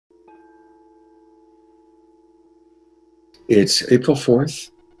It's April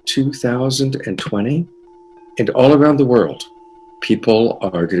 4th, 2020, and all around the world, people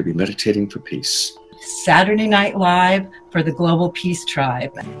are going to be meditating for peace. Saturday Night Live for the Global Peace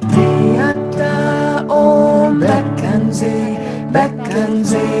Tribe.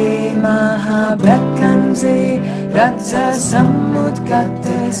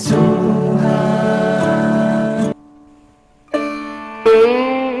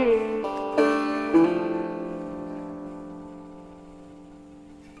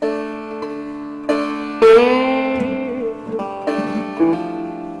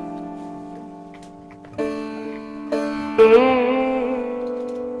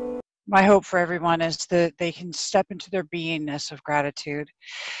 My hope for everyone is that they can step into their beingness of gratitude.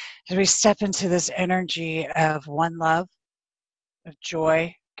 As we step into this energy of one love, of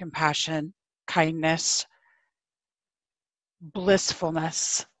joy, compassion, kindness,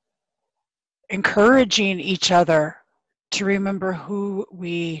 blissfulness, encouraging each other to remember who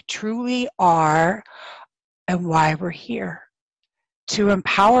we truly are and why we're here, to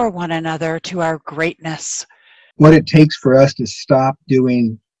empower one another to our greatness. What it takes for us to stop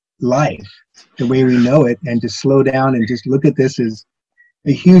doing life the way we know it and to slow down and just look at this as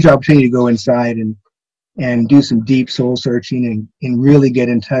a huge opportunity to go inside and do some deep soul searching and really get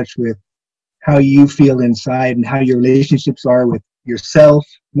in touch with how you feel inside and how your relationships are with yourself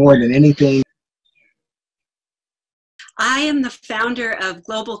more than anything. I am the founder of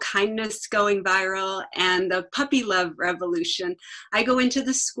Global Kindness Going Viral and the Puppy Love Revolution. I go into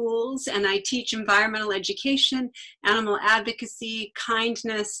the schools and I teach environmental education, animal advocacy,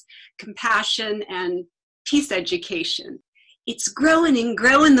 kindness, compassion, and peace education. It's growing and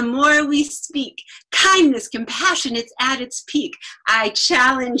growing the more we speak. Kindness, compassion, it's at its peak. I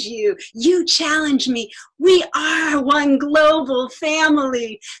challenge you, you challenge me. We are one global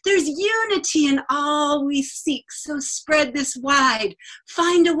family. There's unity in all we seek, so spread this wide.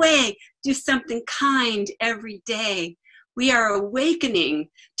 Find a way, do something kind every day. We are awakening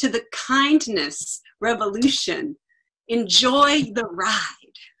to the kindness revolution. Enjoy the ride.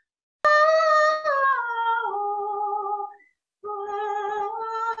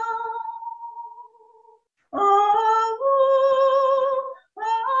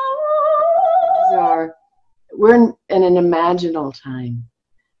 We're in an imaginal time.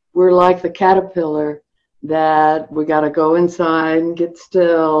 We're like the caterpillar that we got to go inside and get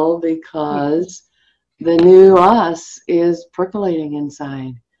still because the new us is percolating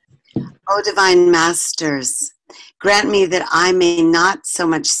inside. O divine masters, grant me that I may not so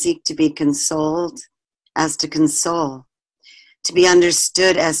much seek to be consoled as to console, to be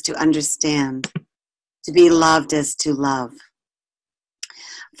understood as to understand, to be loved as to love.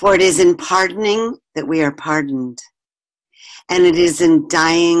 For it is in pardoning that we are pardoned, and it is in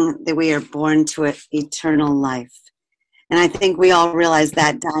dying that we are born to eternal life. And I think we all realize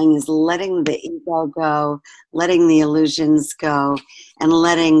that dying is letting the ego go, letting the illusions go, and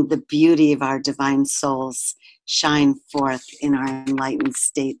letting the beauty of our divine souls shine forth in our enlightened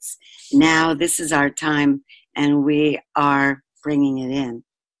states. Now this is our time, and we are bringing it in.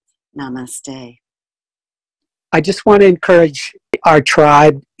 Namaste. I just want to encourage our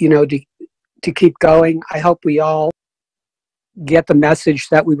tribe, to keep going. I hope we all get the message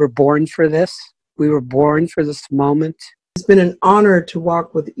that we were born for this. We were born for this moment. It's been an honor to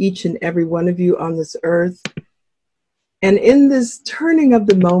walk with each and every one of you on this earth. And in this turning of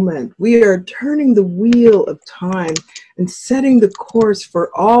the moment, we are turning the wheel of time and setting the course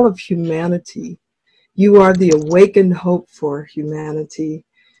for all of humanity. You are the awakened hope for humanity.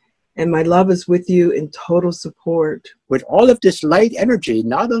 And my love is with you in total support. With all of this light energy,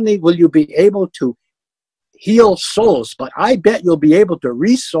 not only will you be able to heal souls, but I bet you'll be able to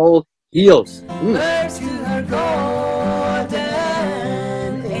re-soul heals.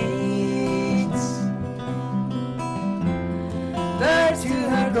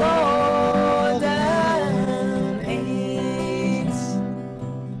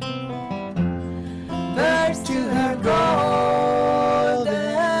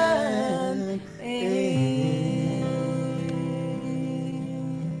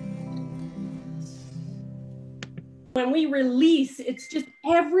 When we release, it's just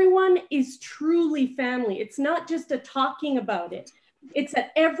everyone is truly family. It's not just a talking about it. It's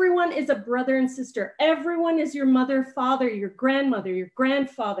that everyone is a brother and sister. Everyone is your mother, father, your grandmother, your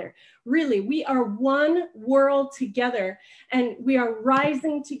grandfather. Really, we are one world together and we are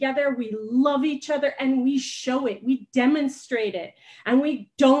rising together. We love each other and we show it. We demonstrate it and we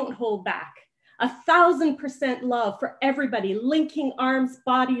don't hold back. 1,000% love for everybody, linking arms,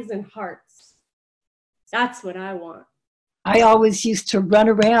 bodies, and hearts. That's what I want. I always used to run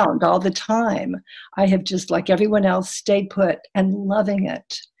around all the time. I have just, like everyone else, stayed put and loving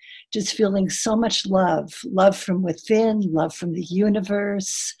it. Just feeling so much love from within, love from the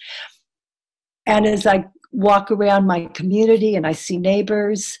universe. And as I walk around my community and I see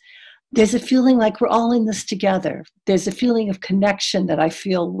neighbors, there's a feeling like we're all in this together. There's a feeling of connection that I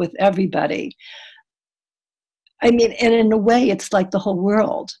feel with everybody. I mean, and in a way, it's like the whole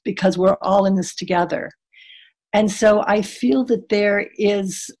world, because we're all in this together. And so I feel that there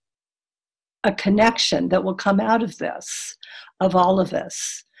is a connection that will come out of this, of all of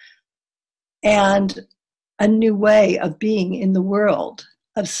us, and a new way of being in the world,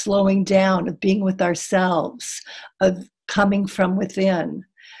 of slowing down, of being with ourselves, of coming from within,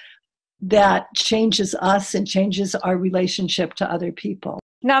 that changes us and changes our relationship to other people.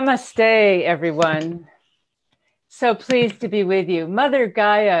 Namaste, everyone. So pleased to be with you. Mother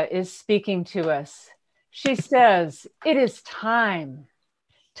Gaia is speaking to us. She says, it is time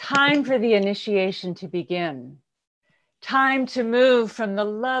for the initiation to begin. Time to move from the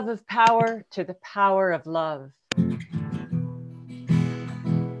love of power to the power of love.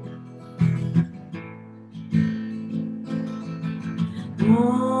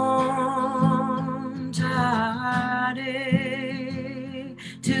 Om Tare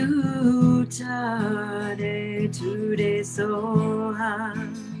Tu Tare Tu De Soha.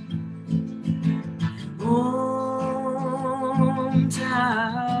 Om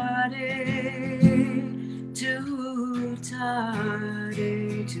Tare Tu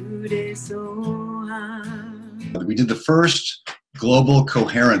Tare Tu De Soha. We did the first Global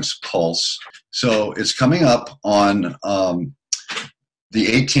Coherence Pulse. So it's coming up on the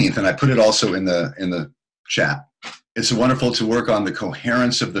 18th, and I put it also in the chat. It's wonderful to work on the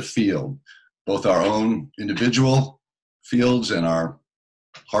coherence of the field, both our own individual fields and our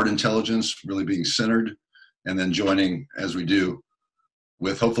heart intelligence really being centered, and then joining, as we do,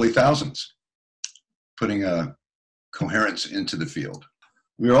 with hopefully thousands, putting a coherence into the field.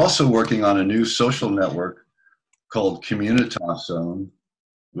 We are also working on a new social network called Communitas Zone,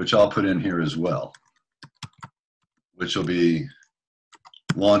 which I'll put in here as well, which will be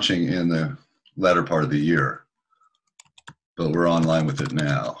launching in the latter part of the year, but we're online with it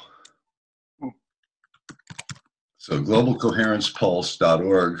now. So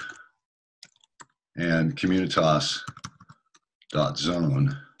globalcoherencepulse.org and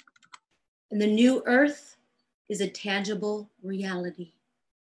communitas.zone. And the new earth is a tangible reality.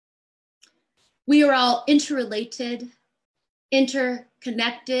 We are all interrelated,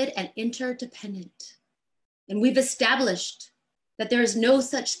 interconnected, and interdependent. And we've established that there is no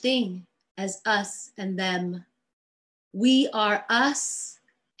such thing as us and them. We are us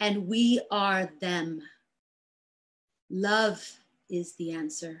and we are them. Love is the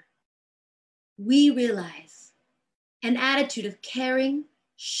answer. We realize an attitude of caring,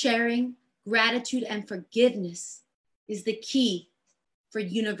 sharing, gratitude, and forgiveness is the key for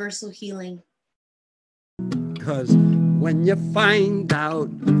universal healing. Because when you find out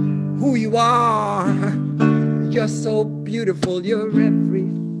who you are, you're so beautiful, you're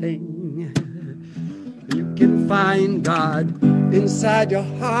everything. You can find God inside your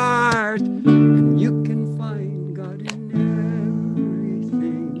heart, and you can find God in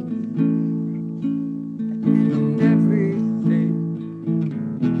everything. In everything.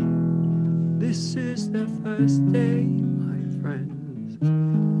 This is the first day, my friends,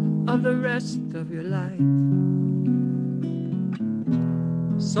 of the rest of your life.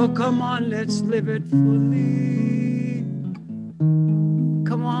 So come on, let's live it fully.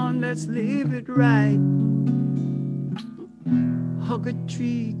 Come on, let's live it right. Hug a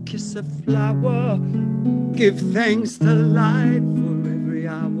tree, kiss a flower, give thanks to life for every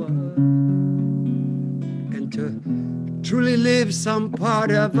hour. And to truly live, some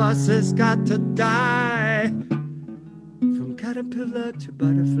part of us has got to die. From caterpillar to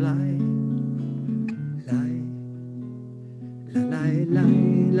butterfly. La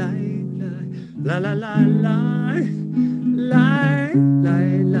la la la la la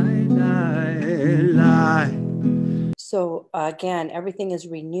la. So again, everything is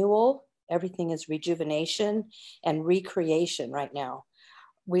renewal, everything is rejuvenation and recreation right now.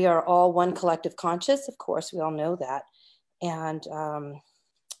 We are all one collective conscious, of course, we all know that. And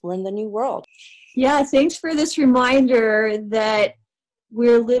we're in the new world. Yeah, thanks for this reminder that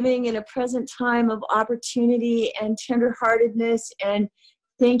we're living in a present time of opportunity and tenderheartedness, and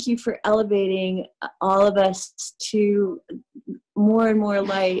thank you for elevating all of us to more and more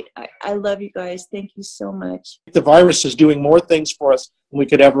light. I love you guys. Thank you so much. The virus is doing more things for us than we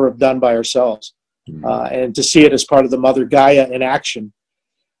could ever have done by ourselves. And to see it as part of the Mother Gaia in action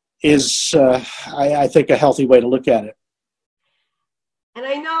is, I think, a healthy way to look at it. And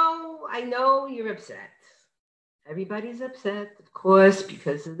I know you're upset. Everybody's upset, of course,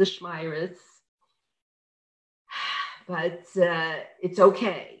 because of the Schmeiris. But it's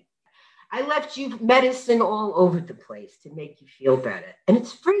okay. I left you medicine all over the place to make you feel better. And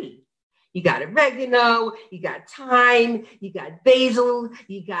it's free. You got oregano, you got thyme, you got basil,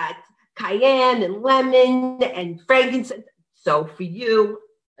 you got cayenne and lemon and frankincense. So for you,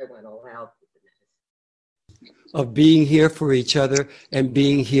 I went all out. Of being here for each other and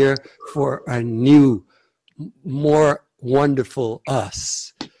being here for a new, more wonderful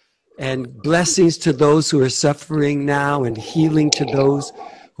us. And blessings to those who are suffering now, and healing to those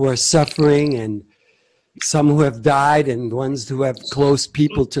who are suffering, and some who have died, and ones who have close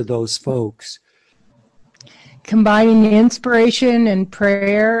people to those folks. Combining inspiration and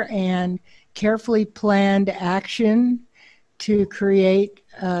prayer and carefully planned action to create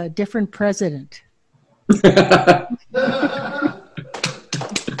a different president.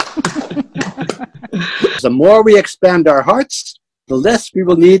 The more we expand our hearts, the less we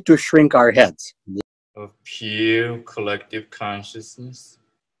will need to shrink our heads. Of pure collective consciousness,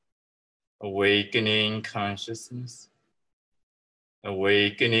 awakening consciousness,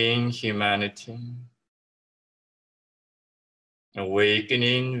 awakening humanity,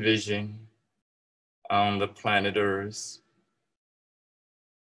 awakening vision on the planet Earth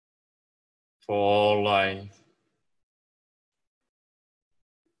for all life.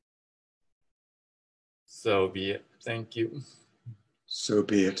 So be it. Thank you. So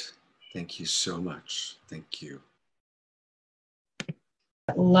be it. Thank you so much. Thank you.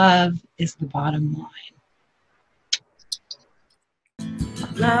 Love is the bottom line.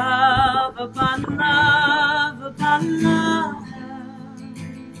 Love upon love upon love.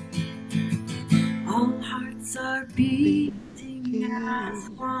 All hearts are beating as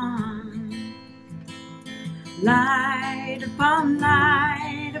one. Light upon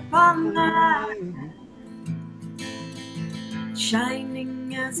light upon light.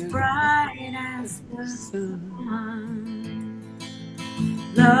 Shining as bright as the sun.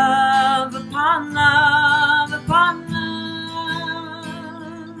 Love upon love upon love.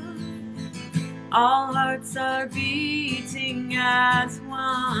 All hearts are beating as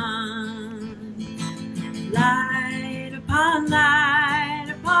one. Light upon light.